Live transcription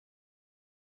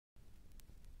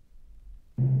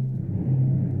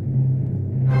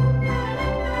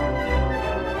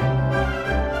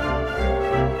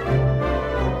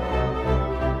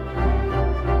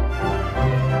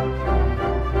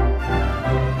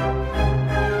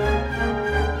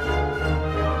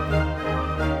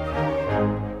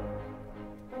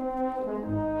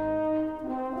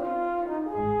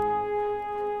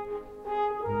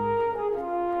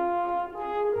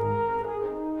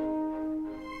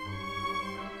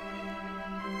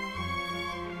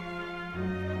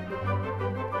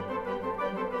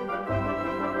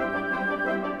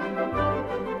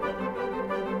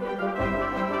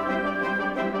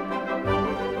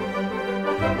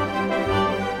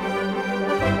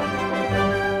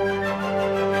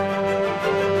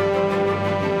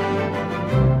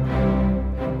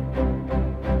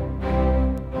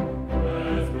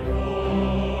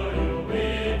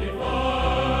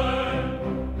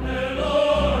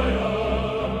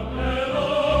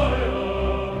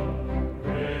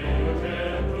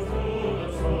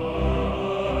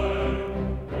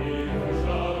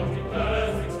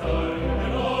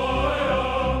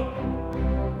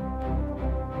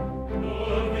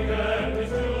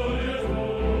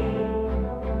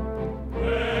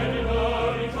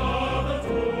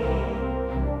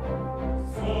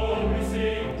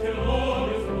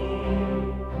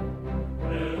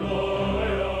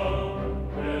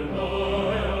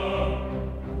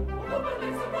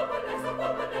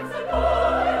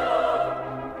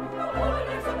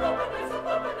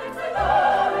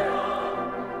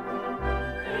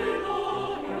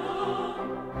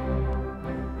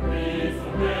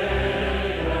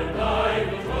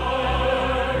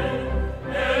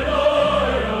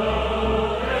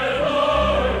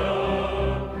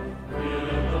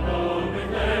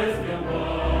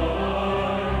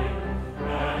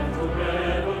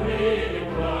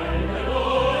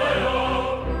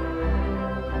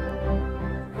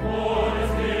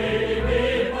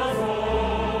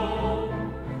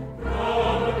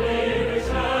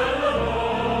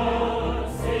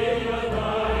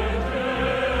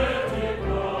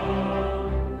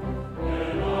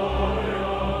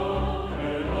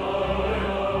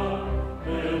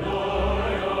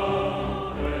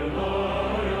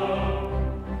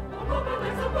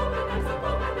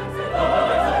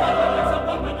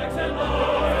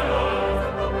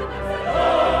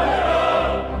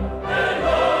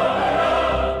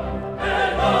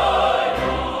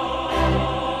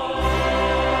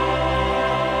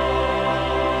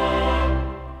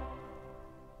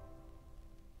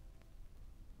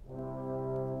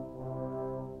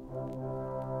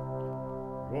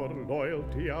Your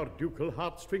loyalty our ducal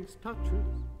heartstrings touches.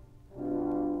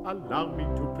 Allow me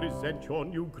to present your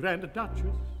new Grand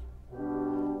Duchess.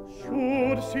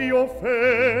 Should she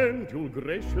offend, you'll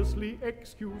graciously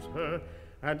excuse her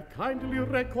and kindly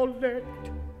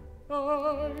recollect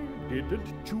I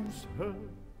didn't choose her.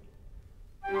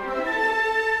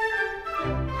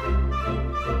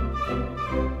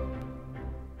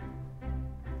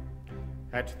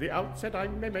 At the outset I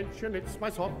may mention it's my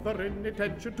sovereign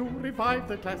intention to revive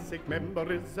the classic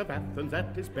memories of Athens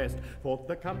at its best, for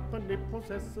the company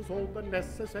possesses all the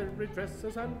necessary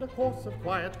dresses, and a course of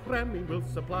quiet cramming will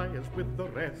supply us with the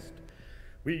rest.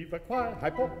 We've a choir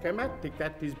hypochematic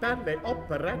that is ballet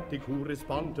operatic, who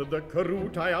respond to the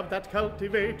carutai of that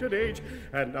cultivated age,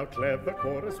 and our clever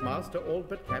chorus master all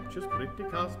but captures pretty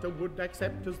caster would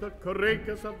accept as the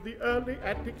choragus of the early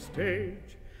Attic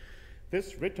stage.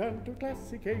 This return to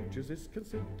classic ages is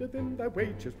considered in their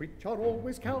wages, which are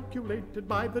always calculated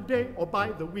by the day or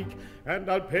by the week,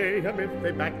 and I'll pay 'em if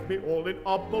they back me all in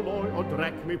oboloi or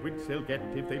drachmi, which they'll get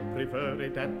if they prefer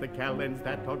it at the calends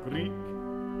that are Greek.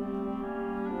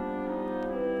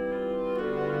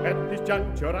 At this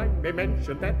juncture I may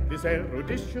mention that this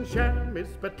erudition sham is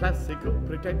but classical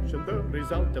pretension, the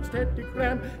result of steady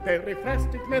cram,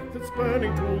 periphrastic methods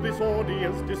spurning to this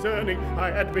audience discerning. I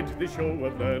admit the show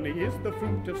of learning is the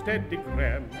fruit of steady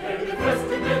cram.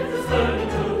 Periphrastic methods spurning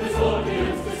to this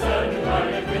audience discerning. I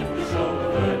admit the show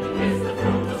of learning is the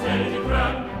fruit of steady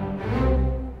cram.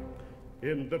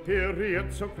 In the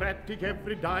period Socratic,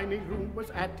 every dining room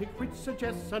was attic, which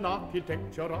suggests an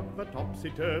architecture of a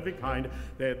topsy-turvy kind.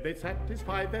 There they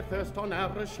satisfy their thirst on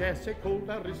our recherche called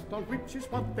Ariston, which is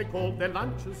what they call their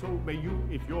lunch, and so may you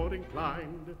if you're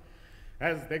inclined.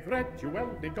 As they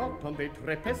gradually got on, they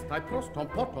trepest, I prost on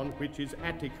poton, which is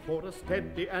attic for a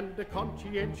steady and a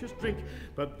conscientious drink.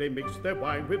 But they mixed their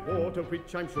wine with water,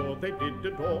 which I'm sure they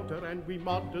didn't order, and we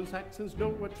modern Saxons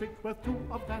know a trick worth two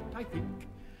of that, I think.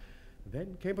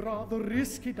 Then came rather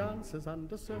risky dances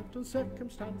under certain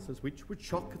circumstances, which would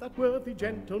shock that worthy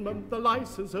gentleman, the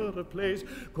licensor of plays,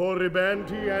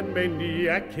 Corybanti and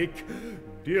Maniacic,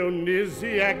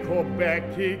 Dionysiac or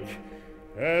Bacchic,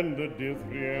 and the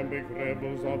dithyrambic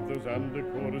revels of those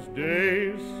underchorus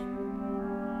days.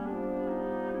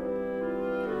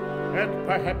 And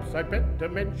perhaps I better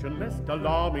mention, lest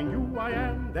alarming you I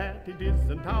am, that it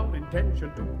isn't our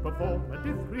intention to perform a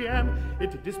dithyram.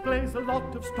 It displays a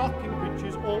lot of stocking, which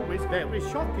is always very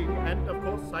shocking, and of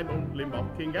course I'm only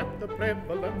mocking at the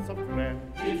prevalence of cram.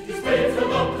 It displays a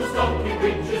lot of stocking,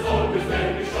 which is always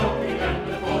very shocking,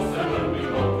 and of course I'm only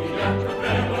mocking at the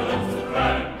prevalence of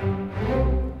cram.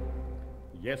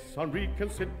 Yes, on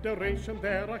reconsideration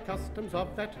there are customs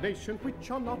of that nation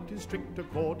which are not in strict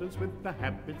accordance with the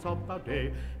habits of our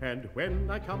day, and when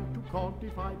I come to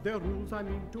codify their rules I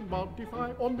mean to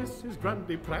modify, or Mrs.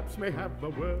 Grundy perhaps may have a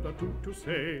word or two to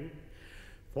say.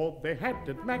 For they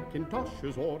hadn't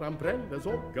mackintoshes or umbrellas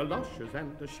or galoshes,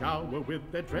 and the shower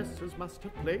with their dresses must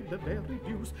have played the very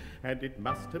deuce, and it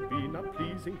must have been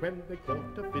unpleasing when they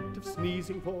caught a fit of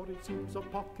sneezing, for it seems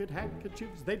of pocket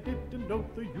handkerchiefs they didn't know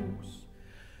the use.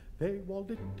 They wore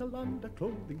little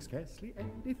underclothing, scarcely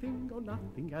anything or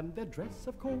nothing, and their dress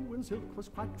of Cohen silk was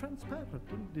quite transparent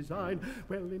in design.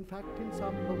 Well, in fact, in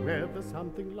summer weather,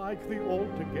 something like the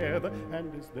altogether,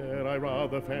 and it's there I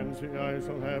rather fancy I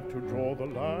shall have to draw the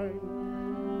line.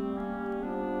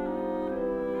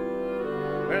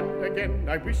 And again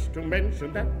I wish to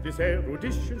mention that this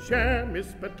erudition sham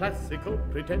is but classical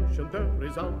pretension, the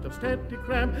result of steady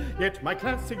cram. Yet my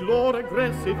classic lore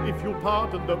aggressive, if you'll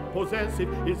pardon the possessive,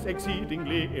 is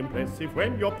exceedingly impressive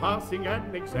when you're passing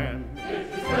an exam. It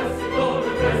is classic lore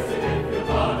aggressive, if you'll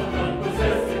pardon the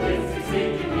possessive, is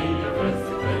exceedingly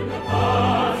impressive when you're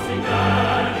passing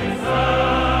an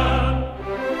exam.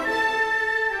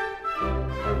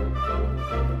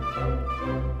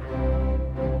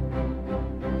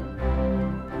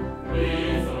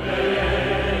 Fill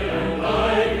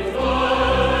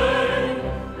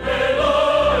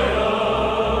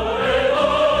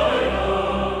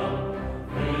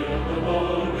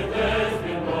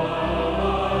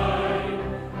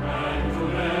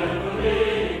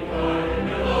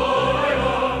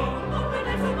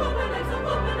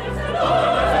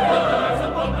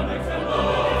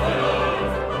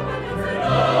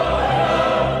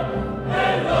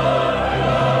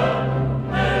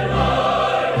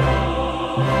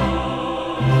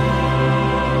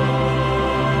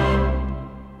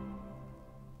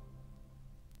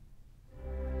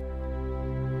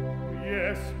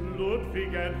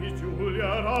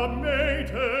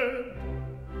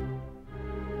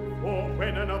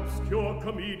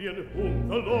comedian whom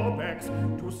the law backs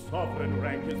to sovereign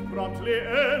rank is promptly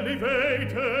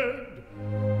elevated.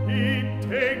 He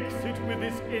takes it with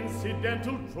his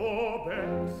incidental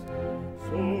drawbacks.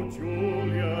 So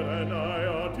Julia and I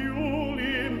are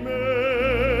duly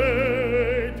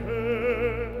mated.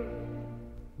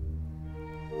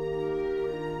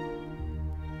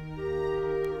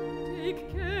 Take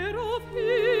care of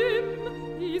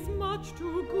him. He's much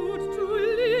too good to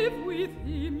live with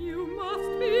him. You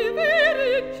must be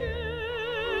very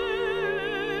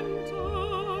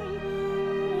gentle.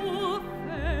 Poor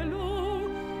fellow,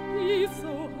 he's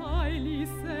so highly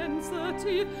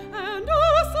sensitive and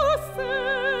oh so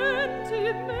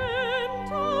sentimental.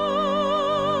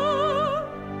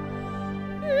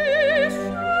 Be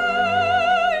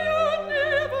sure you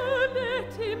never let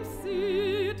him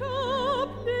sit up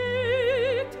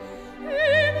late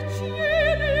in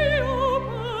chilly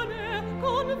open air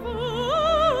conversing.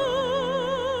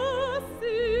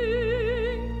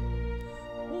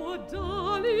 Poor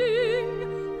darling,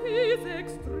 he's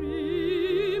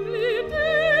extremely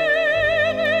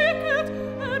delicate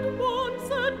and wants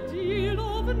a deal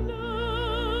of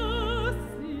nursing.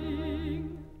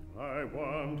 I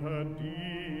want a deal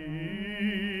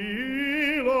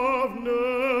of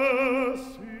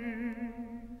nursing.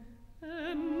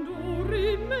 And oh,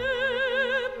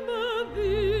 remember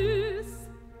this,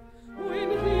 when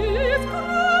he is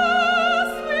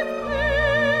cross with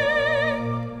pain,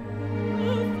 a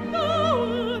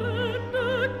flower and a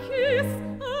kiss,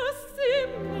 a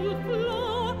simple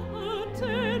flower, a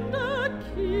tender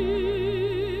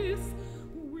kiss,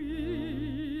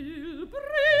 will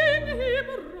bring him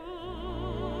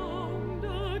round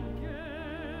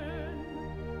again.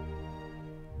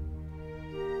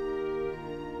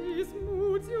 His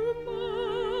moods you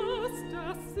must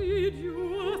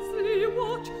assiduously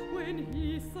watch when he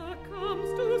succumbs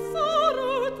to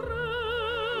sorrow tragic.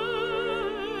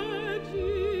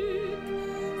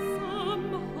 Some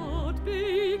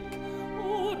heartbake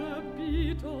or a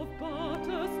bit of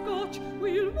butterscotch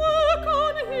will work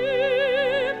on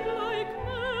him like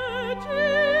magic.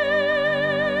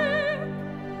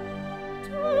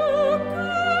 To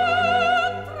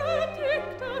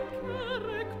contradict a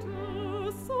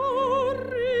character so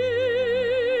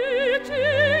rich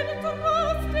in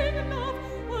trusting love,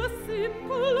 a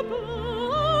simple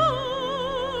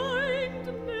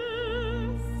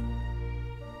blindness.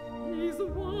 He's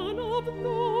one of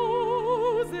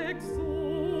those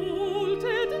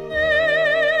exalted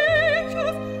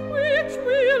natures which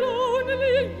will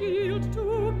only yield to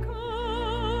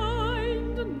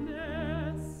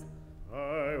kindness.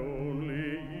 I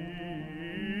only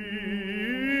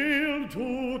yield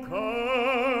to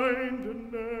kindness.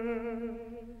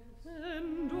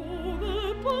 And all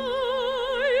the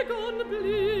bygone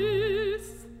bliss,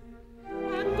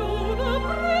 and all the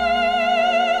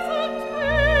present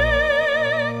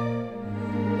pain,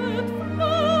 that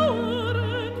flower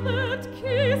and that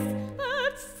kiss,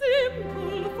 that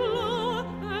simple flower,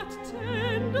 that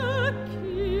tender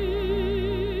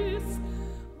kiss,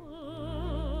 I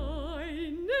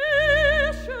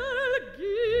ne'er shall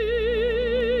give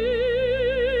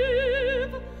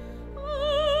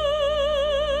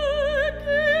again.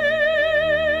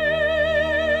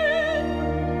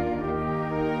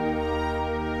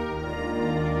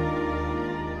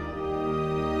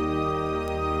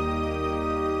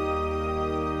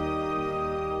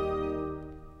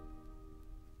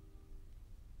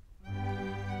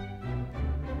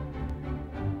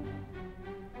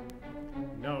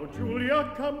 Now,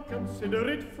 Julia, come, consider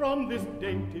it from this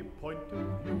dainty point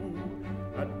of view.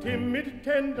 A timid,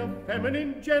 tender,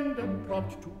 feminine gender,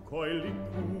 prompt to coyly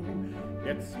coo,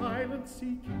 yet silent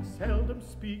seeking, seldom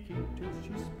speaking, till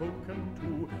she's spoken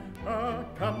to. A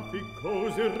comfy,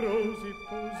 cozy, rosy,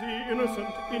 posy,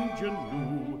 innocent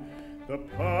ingenue. The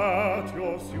part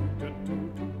you're suited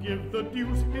to give the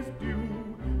deuce his due.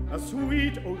 A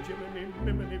sweet, oh Jiminy,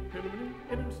 miminy, piniminy,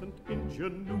 innocent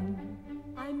ingenue.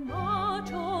 I'm much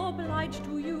obliged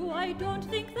to you, I don't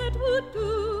think that would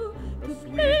do. To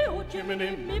play, oh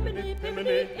Jiminy, miminy,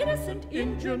 piminy, innocent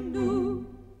ingenue.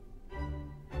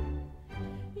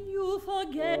 You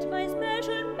forget my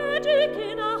special magic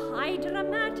in a high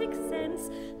dramatic sense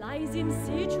lies in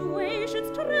situations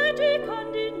tragic,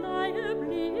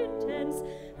 undeniably intense.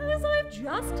 As I've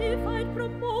justified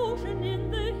promotion in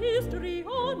the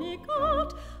histrionic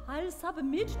art, I'll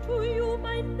submit to you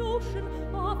my notion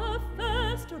of a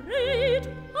first-rate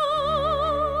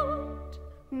part.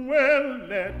 Well,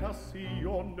 let us see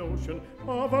your notion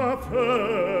of a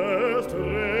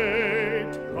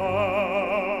first-rate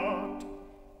part.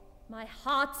 My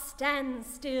heart stands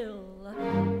still,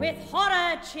 with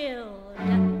horror chilled,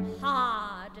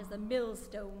 hard as the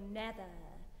millstone nether.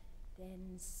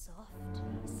 Then softly,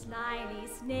 slyly,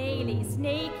 snaily,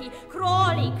 snaky,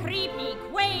 crawly, creepy,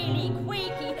 quaily,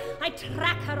 quaky, I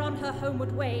track her on her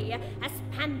homeward way, as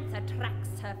panther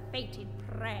tracks her fated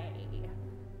prey.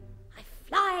 I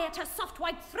fly at her soft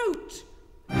white throat,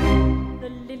 the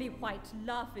lily-white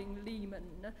laughing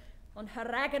leman. On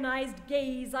her agonized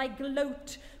gaze I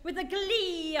gloat, with the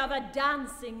glee of a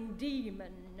dancing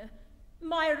demon.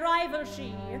 My rival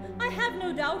she, I have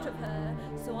no doubt of her,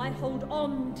 so I hold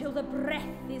on till the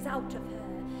breath is out of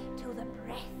her, till the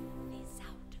breath is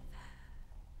out of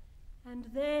her. And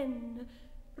then,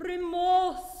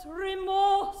 remorse,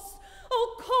 remorse,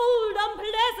 oh cold,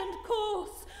 unpleasant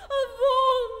course,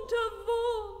 avaunt,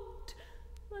 avaunt,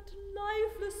 that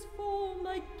lifeless form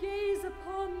I gaze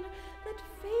upon, that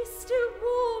face still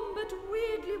warm but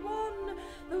weirdly wan,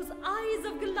 those eyes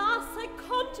of glass I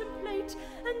contemplate,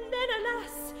 and then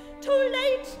alas, too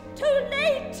late,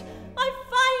 I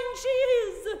find she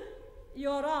is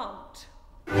your aunt.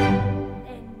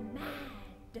 Then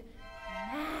mad,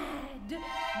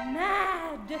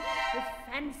 mad, mad, with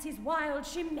fancies wild,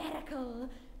 chimerical,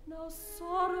 now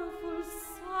sorrowful,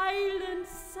 silent,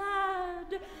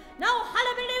 sad, now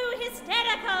hullabaloo,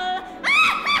 hysterical.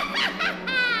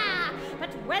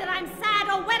 But whether I'm sad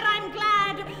or whether I'm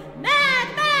glad, mad,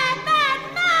 mad, mad,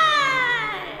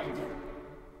 mad!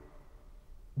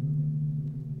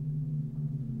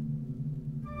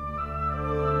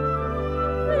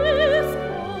 This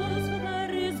calls for the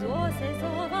resources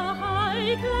of a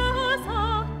high-class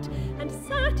art, and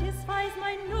satisfies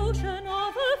my notion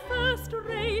of a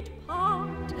first-rate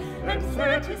part, and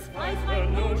satisfies my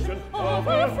notion of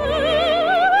a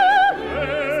first-rate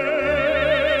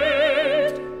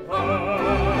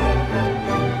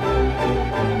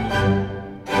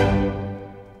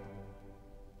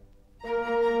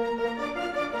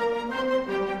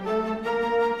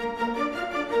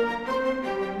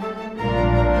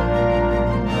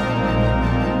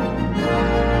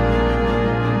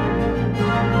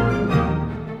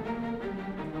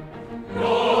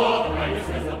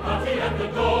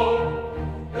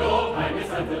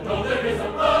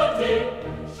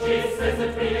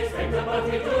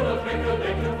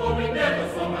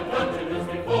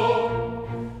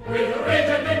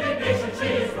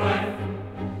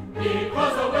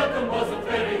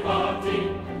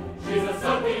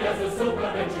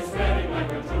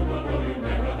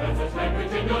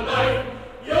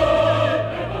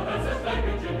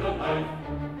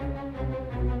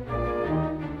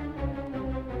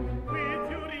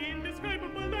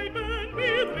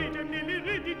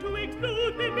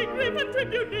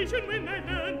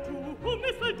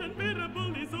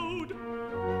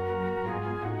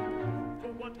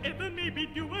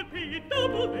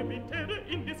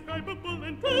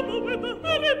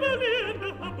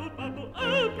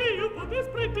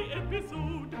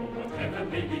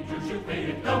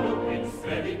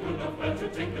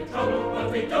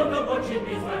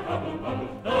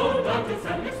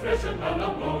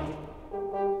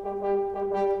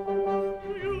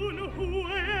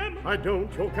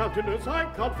Your countenance I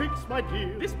can't fix, my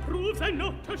dear. This proves I'm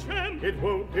not a sham. It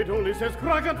won't, it only says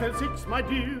Kragan and 6, my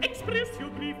dear. Express your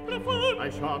grief profound. I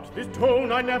shan't, this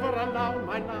tone I never allow,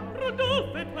 my love.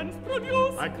 Rudolph at once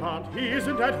produce. I can't, he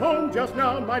isn't at home just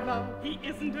now, my love. He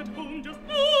isn't at home just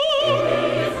now. He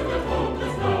isn't at home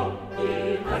just now.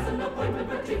 He has an appointment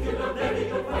particular, very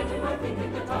good fighting, I think,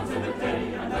 in the town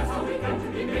cemetery, and that's how we come to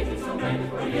be making so many.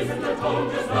 But he isn't at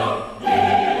home just now. He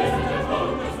isn't at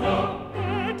home just now.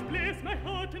 My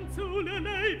heart and soul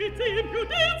alive, it seemed you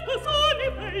dance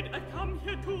personified. I come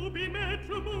here to be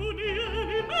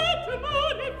matrimonially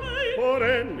matrimonified. For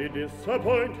any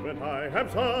disappointment I am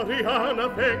sorry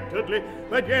unaffectedly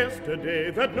that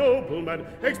yesterday that nobleman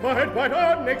expired quite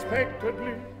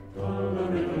unexpectedly.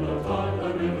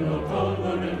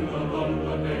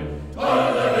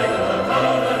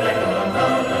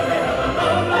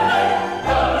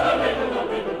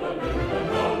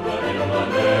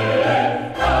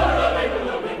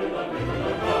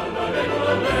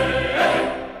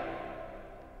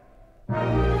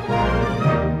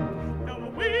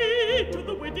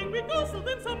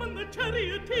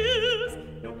 Charioteers,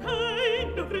 no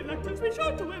kind of reluctance we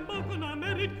show to embark on our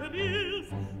married careers.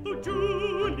 Though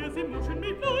Julia's emotion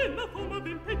may flow in the form of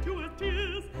impetuous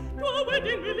tears, to our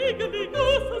wedding we legally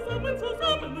go, so summon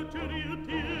the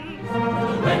charioteers. To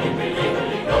the wedding we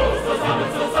legally go, so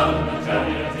summon the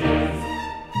charioteers.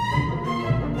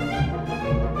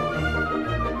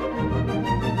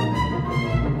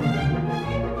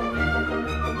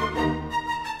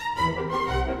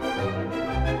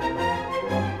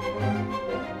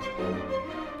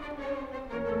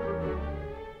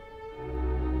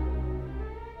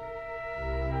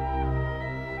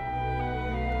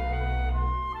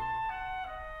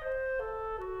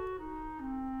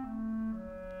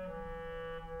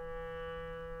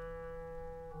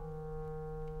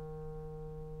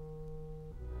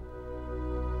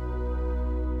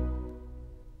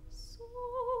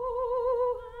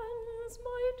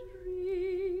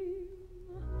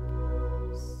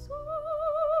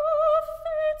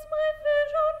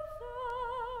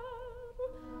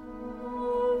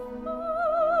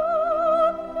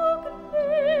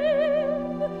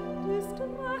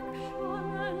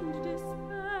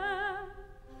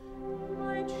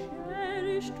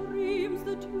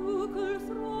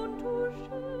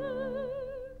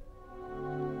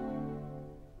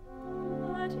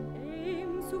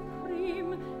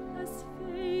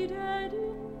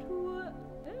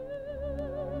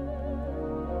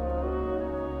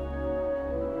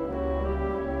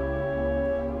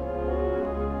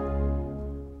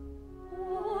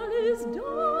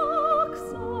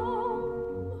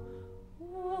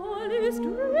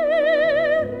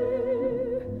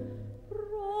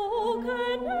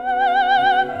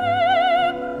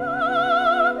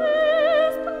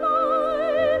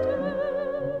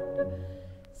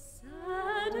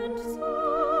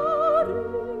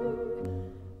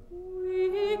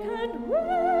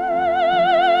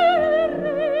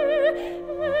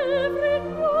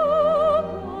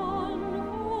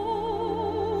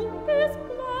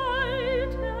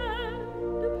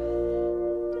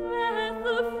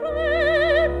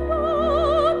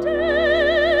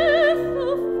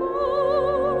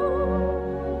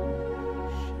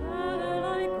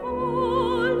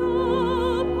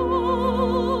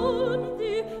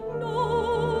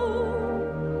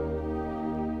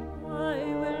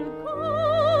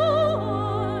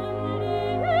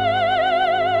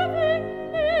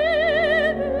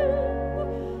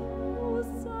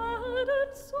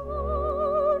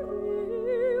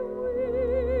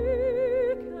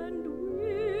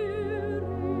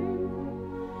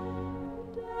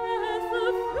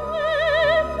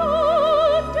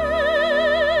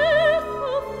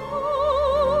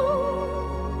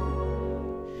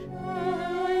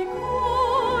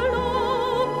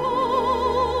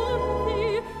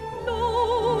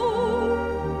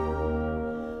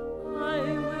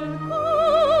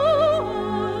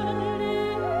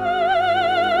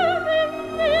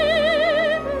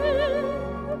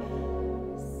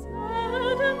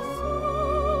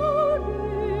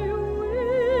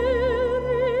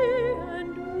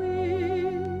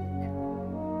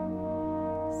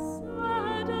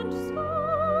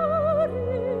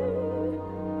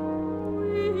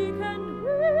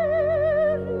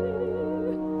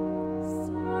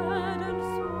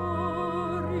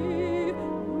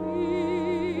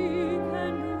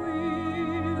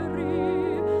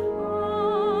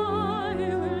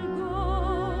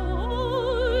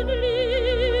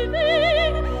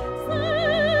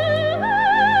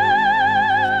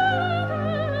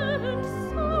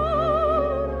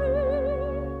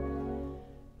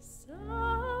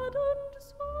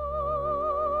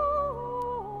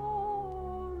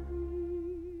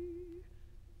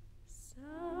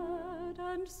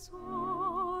 and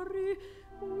sorry,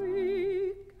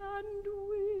 weak and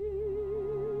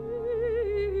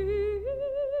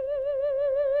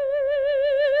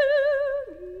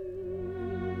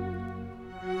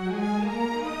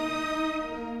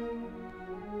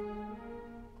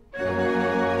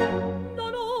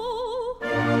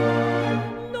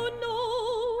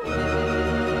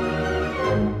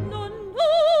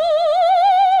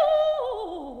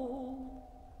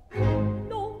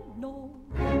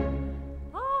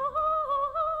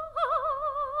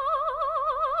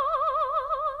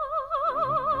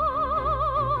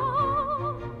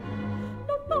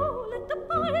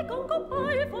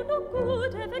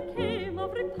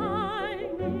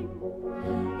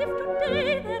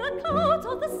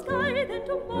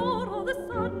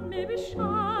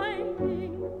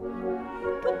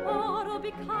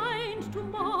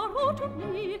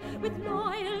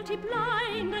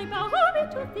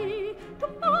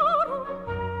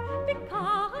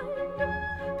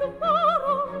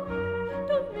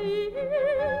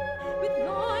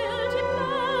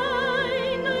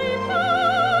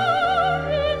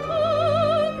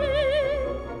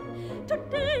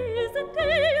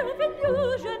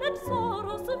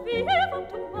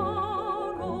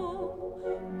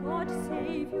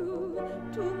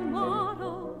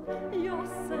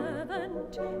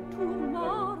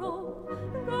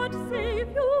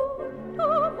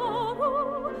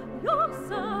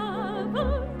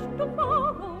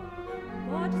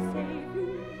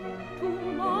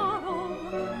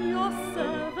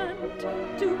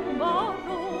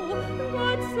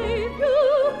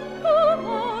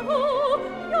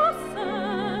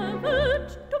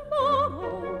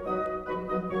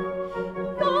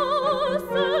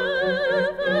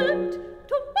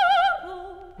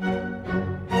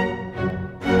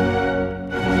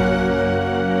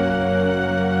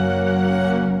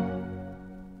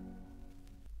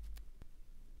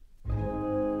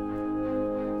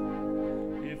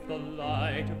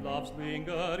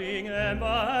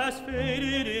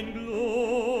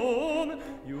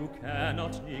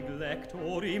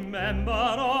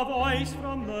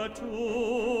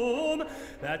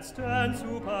Stand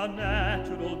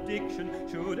supernatural diction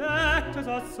should act as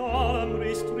a solemn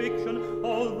restriction,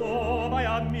 although by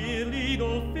a mere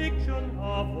legal fiction,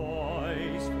 a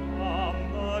voice from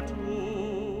the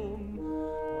tomb,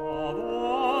 a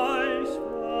voice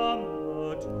from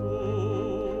the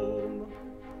tomb.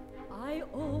 I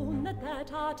own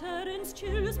that utterance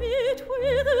chills me, it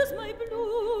withers my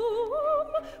bloom.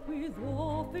 With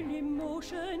awful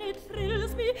emotion it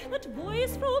thrills me, that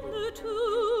voice from the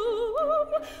tomb.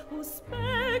 Whose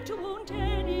spectre won't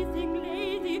anything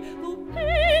lay thee, though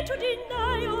paid to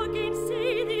deny or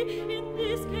gainsay thee. In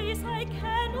this case I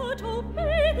cannot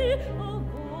obey thee. A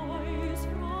voice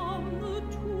from the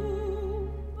tomb,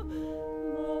 a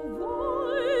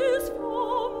voice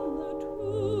from the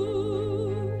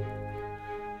tomb,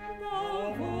 a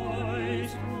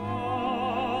voice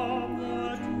from the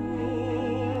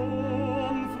tomb,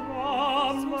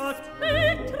 from the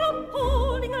spectre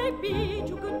appalling, I bid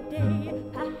you good day.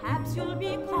 Perhaps you'll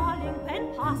be calling when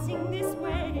passing this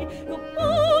way. Your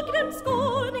poking and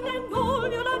scorning and all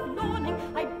your love lorning.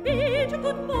 I bid you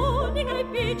good morning, I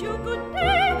bid you good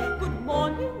day. Good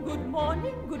morning, good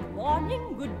morning, good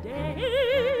morning, good day.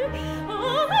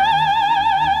 Oh,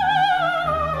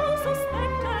 so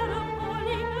spectre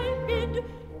appalling, I bid you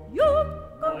good day.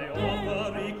 I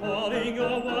offer recalling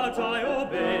your words I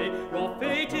obey. Your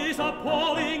fate is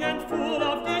appalling and full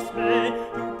of dismay.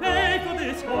 To pay for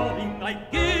this warning, I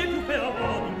give you fair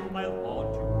warning. I'll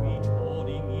haunt you each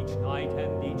morning, each night,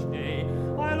 and each day.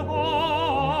 I'll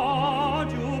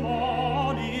haunt you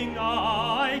morning,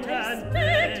 night, and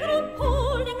day. Spectre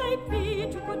appalling, I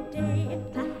bid you good day.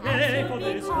 Pay for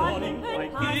this warning, I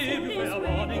give you fair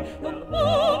warning. Your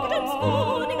poking and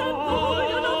scorning and all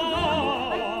your love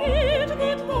lorning. I bid you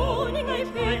good morning, I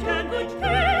bid you good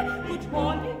day. Good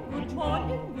morning, good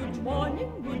morning, good morning,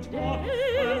 good day.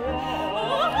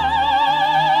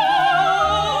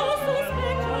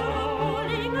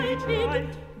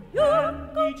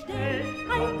 Good day,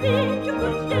 I bid you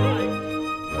good day,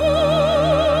 good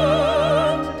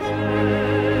day.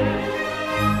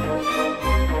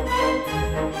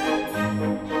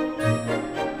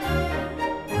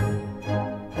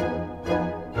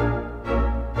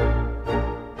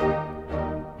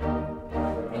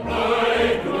 The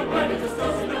night, good night, it is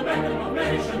thus in the bank of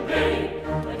nation day.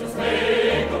 Let us lay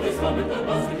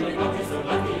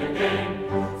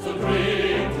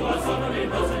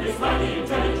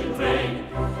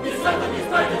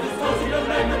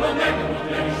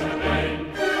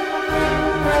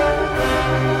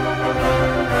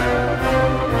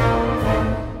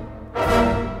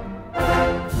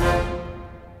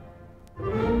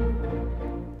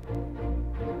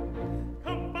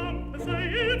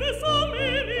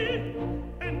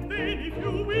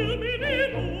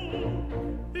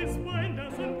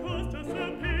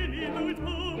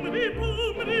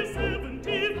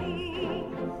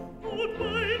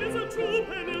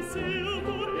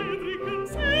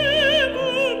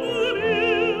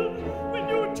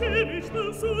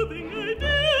the soothing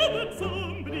idea that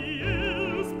somebody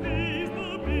else pays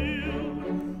the bill.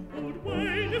 Old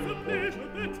wine is a pleasure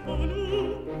that's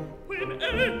hollow when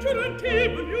at your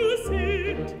table you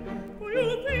sit. For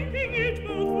you're thinking each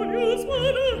mouthful you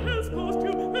swallow has cost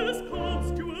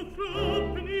you a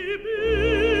threepenny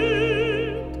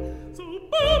bit. So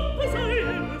bump as I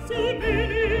am so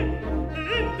many,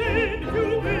 and then if you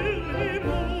will any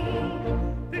more.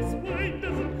 This wine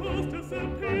doesn't cost us a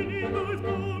penny, though it's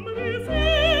normally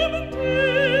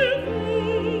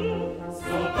 74.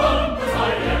 So bump as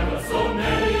I am so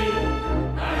many,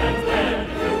 and then if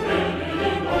you will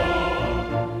any more.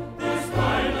 This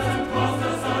wine doesn't cost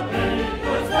us a penny,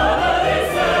 though it's normally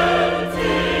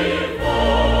 74.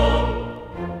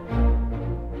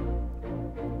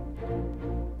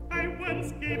 I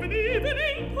once gave an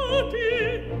evening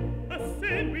party, a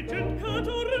sandwich and cut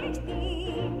orange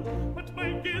bowl, but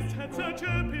my guests had such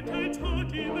appetites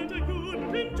hearty that I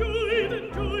couldn't enjoy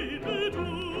it at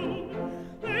all.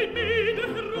 I made a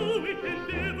heroic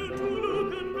endeavor to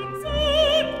look on from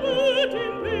Sandford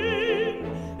in vain,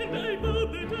 and I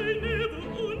vowed that I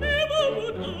never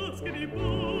would ask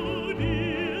anybody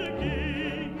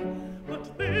again. But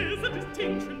there's a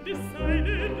distinction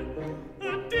decided, a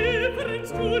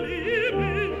difference truly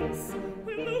immense,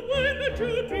 when the wine that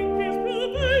you drink is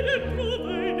provided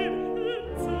at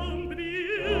somebody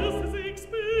else's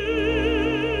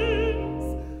expense.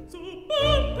 So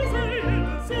bump as I am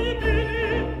so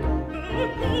many, the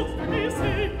cost may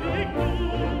safely go.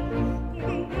 For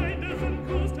the wine doesn't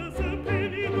cost us a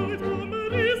penny, though it's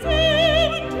normally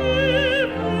 74.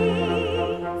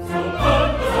 So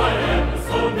bump as I am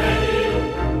so many,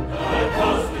 the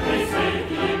cost may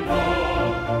safely go.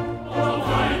 The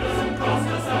wine doesn't cost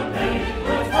us a penny,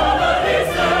 though it's normally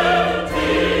 74.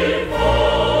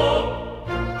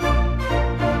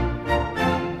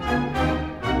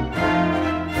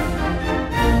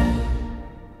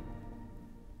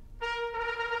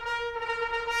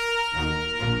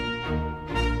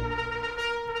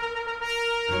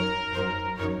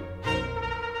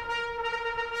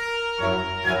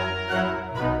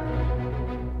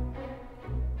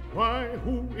 Why,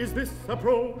 who is this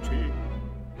approaching?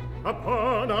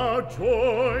 Upon our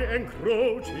joy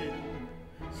encroaching?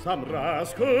 Some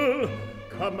rascal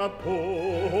come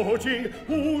a-poaching,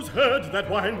 who's heard that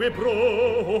wine we're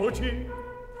broaching?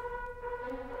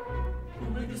 Who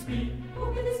may this be?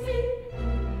 Who may this be?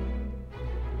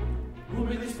 Who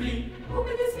may this be? Who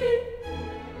may this be?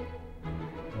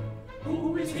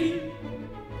 Who is he?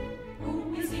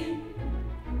 Who is he?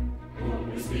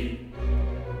 Who is he?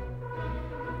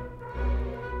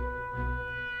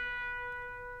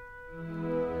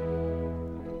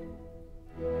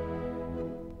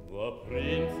 The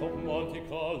Prince of Monte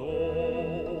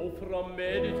Carlo from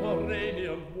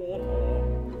Mediterranean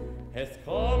water has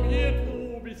come here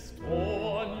to bestow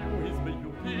on you his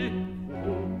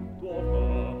beautiful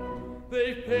daughter.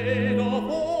 They've paid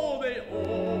off all they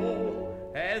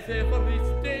owe, as every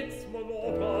statesman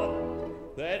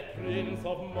ought. That Prince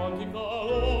of Monte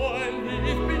Carlo and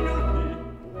his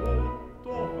beautiful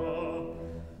daughter.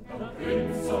 The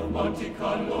Prince of Monte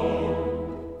Carlo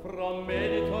from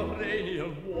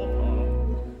Mediterranean water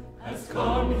has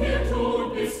come here to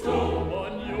bestow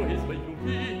on you his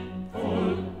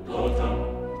beautiful daughter.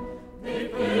 They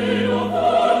paid off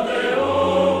all they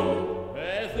owe,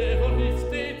 as every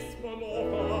statesman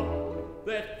ought.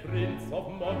 That Prince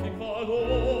of Monte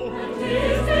Carlo and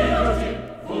his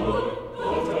beautiful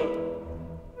daughter.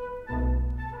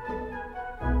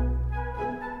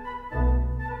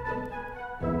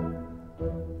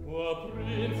 The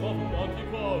Prince of Monte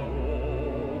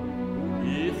Carlo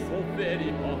is so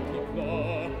very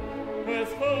particular, has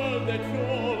heard that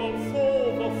you're also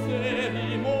the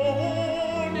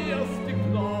ceremonious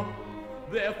stickler.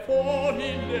 Therefore he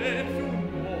let you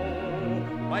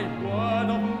know, by word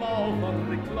of mouth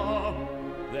unreclar,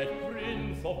 that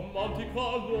Prince of Monte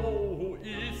Carlo who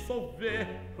is so very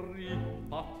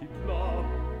particular.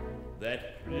 That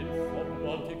Prince of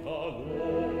Monte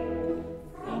Carlo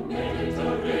from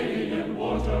Mediterranean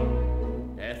water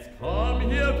has come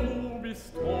here to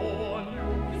bestow on you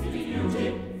his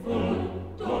beautiful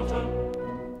daughter.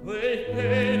 They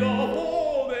paid off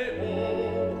all they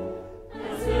owe,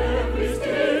 as every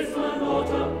statesman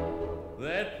ought.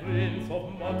 That Prince of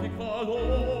Monte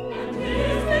Carlo And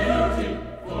his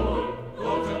beautiful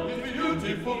daughter, his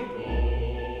beautiful daughter.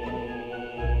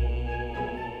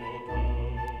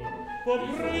 The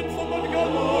Prince of Monte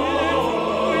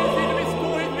Carlo is here to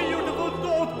bestow his beautiful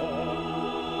daughter.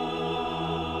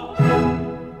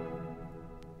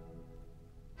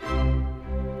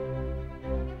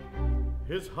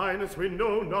 His Highness we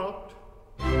know not,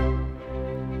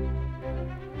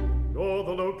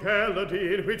 the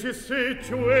locality in which is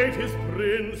situate his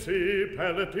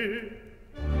principality.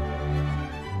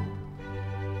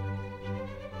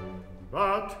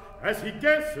 But as he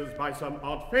guesses by some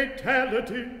odd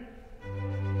fatality,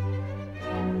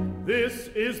 this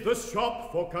is the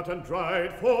shop for cut and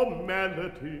dried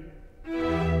formality.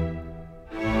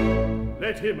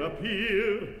 Let him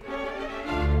appear,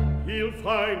 he'll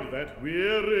find that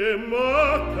we're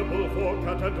remarkable for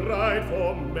cut and dried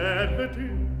formality.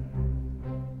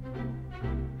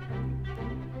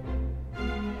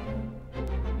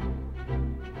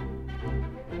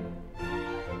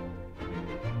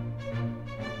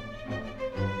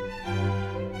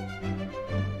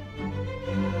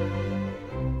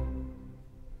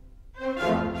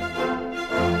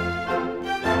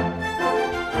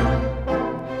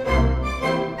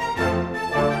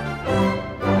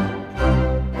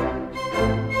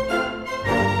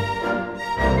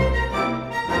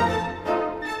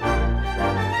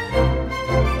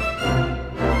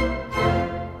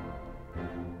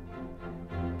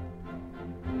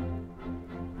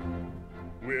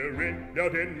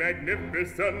 In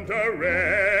magnificent array,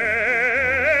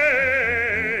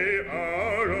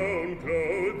 our own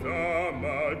clothes are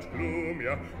much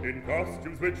gloomier in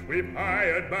costumes which we've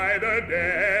hired by the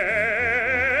day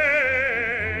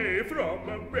from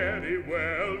a very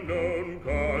well-known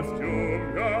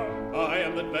costumier. I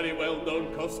am that very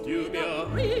well-known costumier. The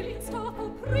brilliant stuff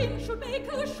of print should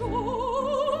make a show.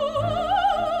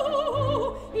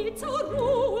 It's a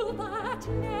rule that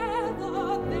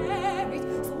never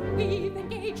varies, so we've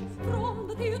engaged from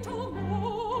the theatre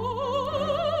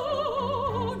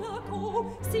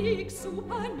Monaco 6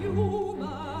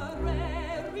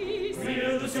 supernumeraries.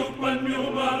 We're the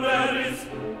supernumeraries.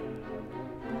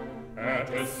 At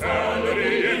a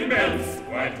salary immense,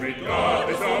 quite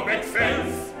regardless of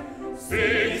expense,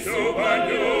 6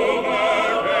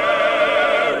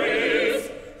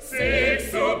 supernumeraries,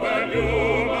 6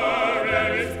 supernumeraries.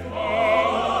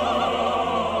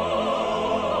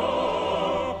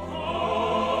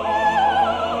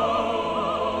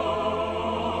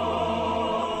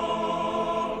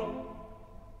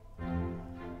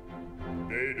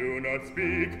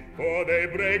 Speak, for they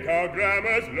break our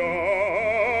grammar's laws,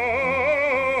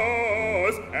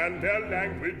 and their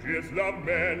language is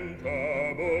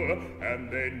lamentable, and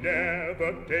they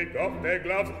never take off their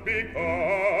gloves because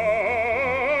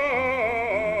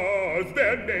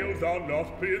their nails are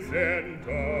not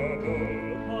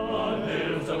presentable. Our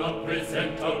nails are not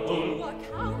presentable. To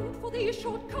account for these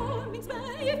shortcomings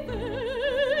manifest,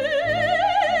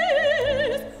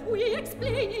 we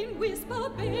explain in whisper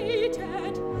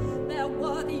bated, they're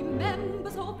worthy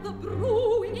members of the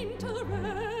brewing interest,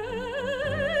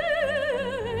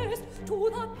 to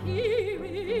the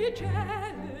peerage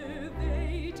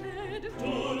elevated.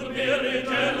 To the peerage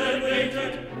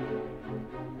elevated.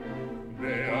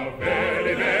 They are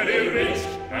very, very rich,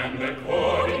 and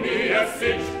accordingly a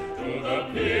cinch to the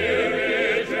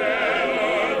peerage elevated.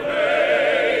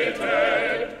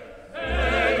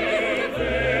 Elevated.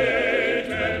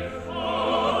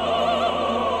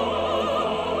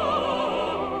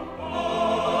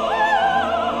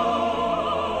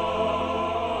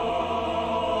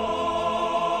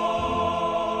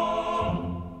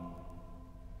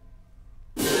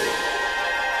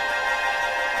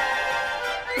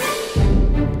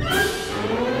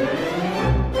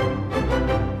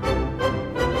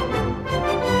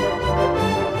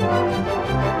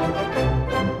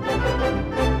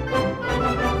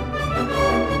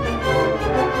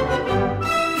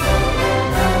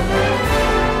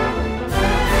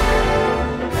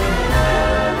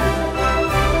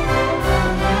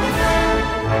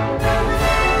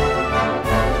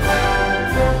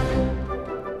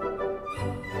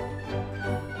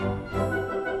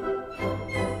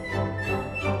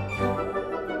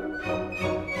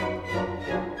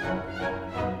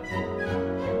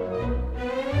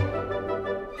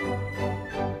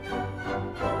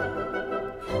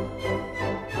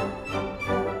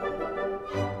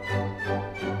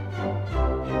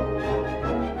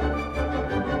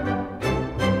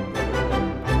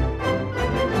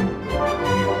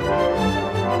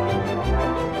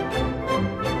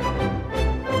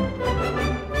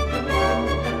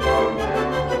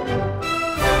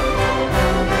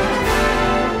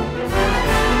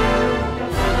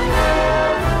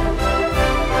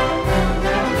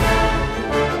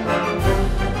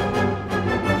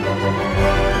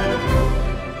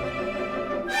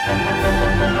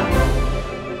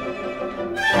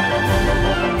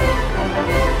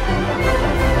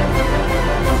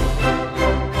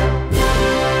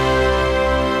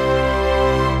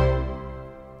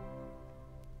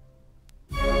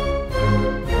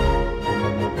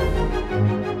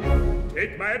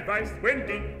 take my advice when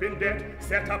deep in debt.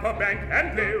 Set up a bank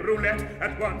and play roulette.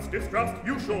 At once distrust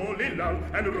you surely lull,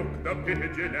 and rook the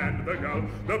pigeon and the gull.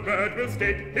 The bird will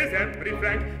stake his every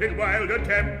franc in wild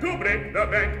attempt to break the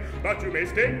bank. But you may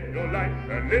stake your life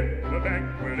and live the bank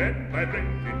will end by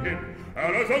breaking him.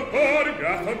 Allons encore,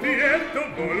 grâce au tietto,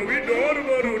 volo vi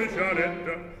dormo rue de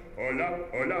charrette. Hola,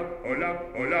 hola, hola,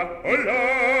 hola, hola.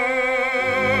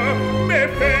 Mais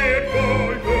faites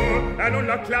bonjour. Allons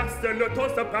la classe, le temps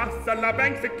se passe, la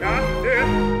banque se casse.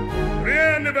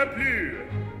 Rien ne va plus.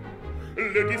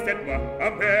 Le 17 mois,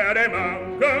 un père et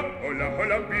manque. Hola,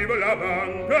 hola, vive la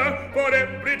banque. For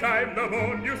every time the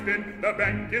more you spin, the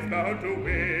bank is bound to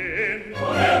win.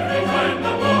 For every time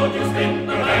the more you spin,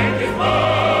 the bank is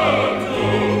bound to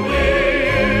win.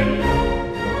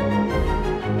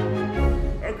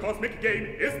 A cosmic game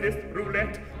is this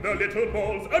roulette. The little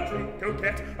ball's a true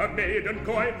coquette, a maiden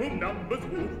coy whom numbers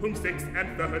woo, whom 6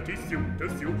 and 30 suit to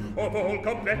sue. Of all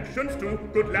complexions too,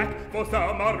 good lack, for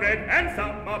some are red and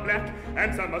some are black,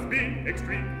 and some must be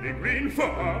extremely green, for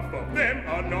half of them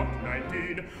are not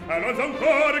 19. Allons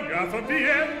encore, grâce au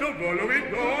tietto, volo vi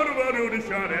dormo rue de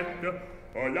charrette.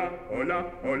 Hola, hola,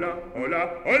 hola, hola,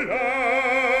 hola.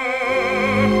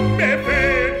 Mais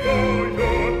faites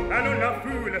bonjour. Allons la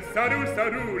foule, ça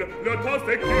roule, le temps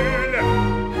s'écoule.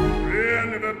 Rien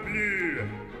ne va plus.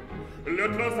 Le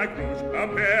train s'accroche, un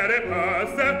père et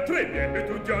passe. Très bien,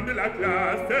 étudiant de la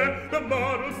classe. The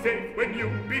moral safe when you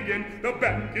begin, the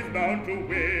bank is bound to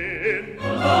win. The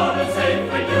moral safe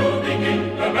when you begin,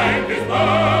 the bank is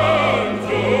bound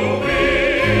to win.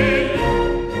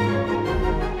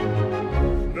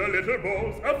 Little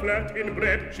balls are flat in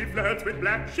bread. She flirts with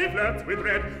black, she flirts with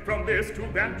red. From this to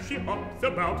that she hops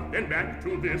about, then back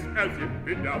to this as if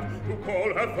in doubt. To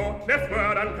call her thoughtless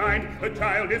were unkind. The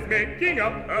child is making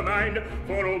up her mind.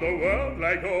 For all the world,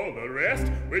 like all the rest,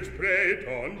 which prey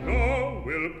on no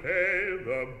will pay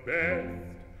the best.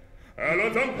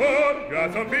 Allons encore,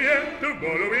 grâce au pietto,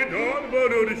 volo vi dormo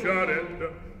rue de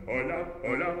charrette. Hola,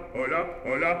 hola, hola,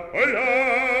 hola, hola.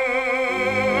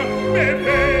 Mais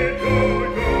faites toujours,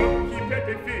 qui pète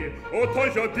et fille, autant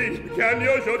aujourd'hui, gagne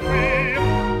aujourd'hui.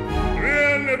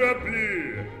 Rien ne va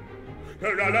plus. La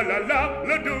la la la,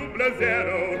 le double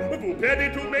zéro. Vous perdez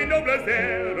tous mes nobles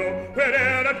zéros. When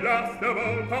at last the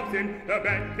ball pops in, the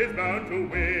bank is bound to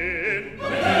win.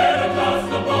 When at last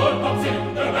the ball pops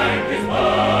in, the bank is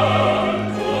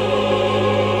bound to win.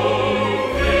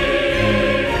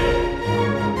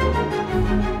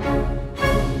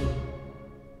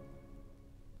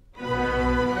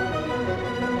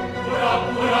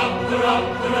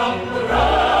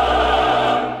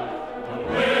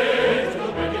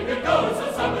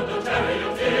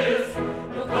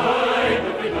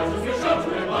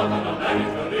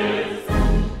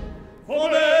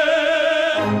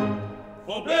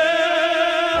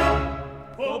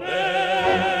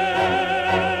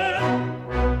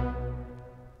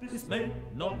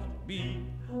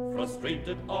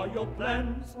 Frustrated are your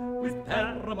plans with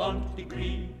paramount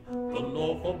decree. The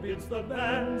law forbids the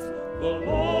bans. The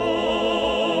law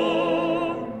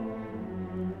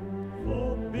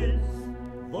forbids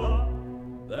the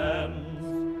bans.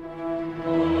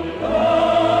 The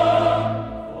law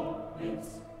forbids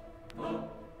the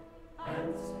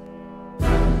bans.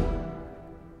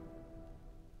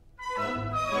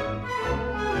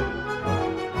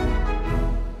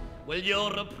 Well,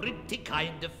 you're a pretty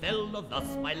kind of fellow,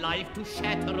 thus my life to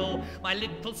shatter, oh. My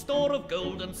little store of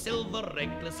gold and silver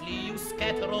recklessly you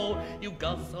scatter, oh. You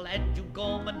guzzle and you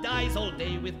gormandize all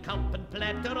day with cup and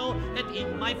platter, oh. And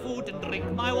eat my food and drink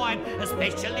my wine,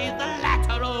 especially the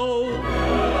latter, oh.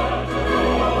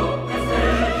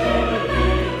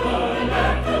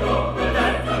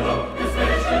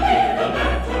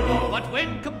 But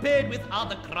when compared with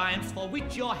other crimes for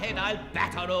which your head I'll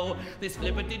batter, oh, this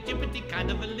liberty-jibbity kind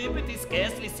of a liberty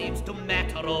scarcely seems to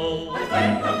matter, oh. But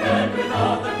when compared with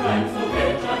other crimes for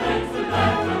which your heads will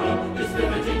batter, oh, this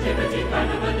liberty-jibbity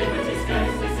kind of a liberty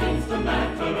scarcely seems to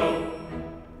matter, oh.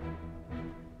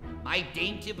 My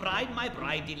dainty bride, my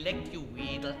bride elect, you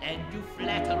wheedle and you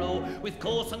flatter, oh. With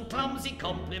coarse and clumsy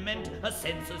compliment, her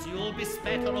senses you'll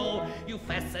bespatter, oh. You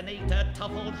fascinate her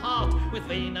tough old heart with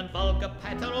vain and vulgar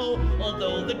patter, oh.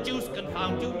 Although the deuce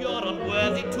confound you, you're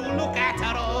unworthy to look at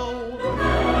her, oh. Look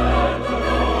at her,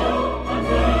 oh,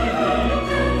 unworthy to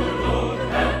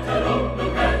look at her, oh.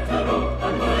 Look at her, oh,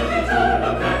 unworthy to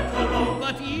look at her, oh.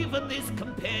 But even this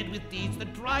compared with deeds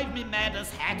that drive me mad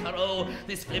as hatter, oh.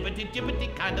 This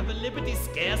flibberty-gibbety kind of a liberty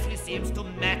scarcely seems to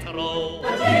matter, oh.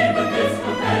 But even this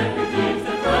compared with deeds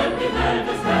that drive me mad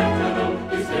as hatter, oh.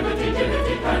 This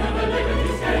liberty-gibbety kind of a liberty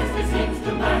scarcely seems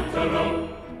to matter, oh.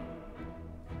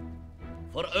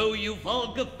 For oh, you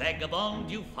vulgar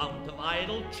vagabond, you fount of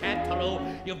idle chatter,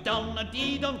 you've done a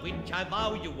deed on which I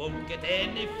vow you won't get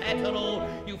any fatter.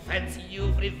 You fancy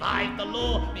you've revived the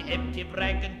law, me empty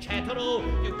brag and chatter.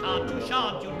 You can't, you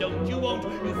shan't, you don't, you won't,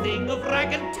 you thing of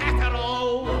rag and tatter.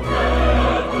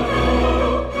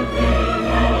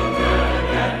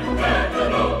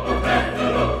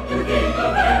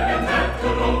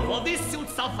 For this you'll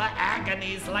suffer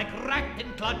agonies like racked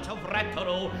in clutch of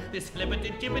ratero. This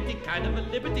flippity-jibbity kind of a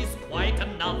liberty's quite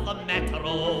another matter.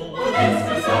 For this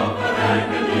you'll suffer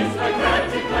agonies like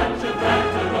racked in clutch of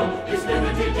ratero. This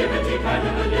flippity-jibbity kind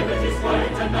of a liberty's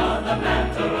quite another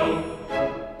matter.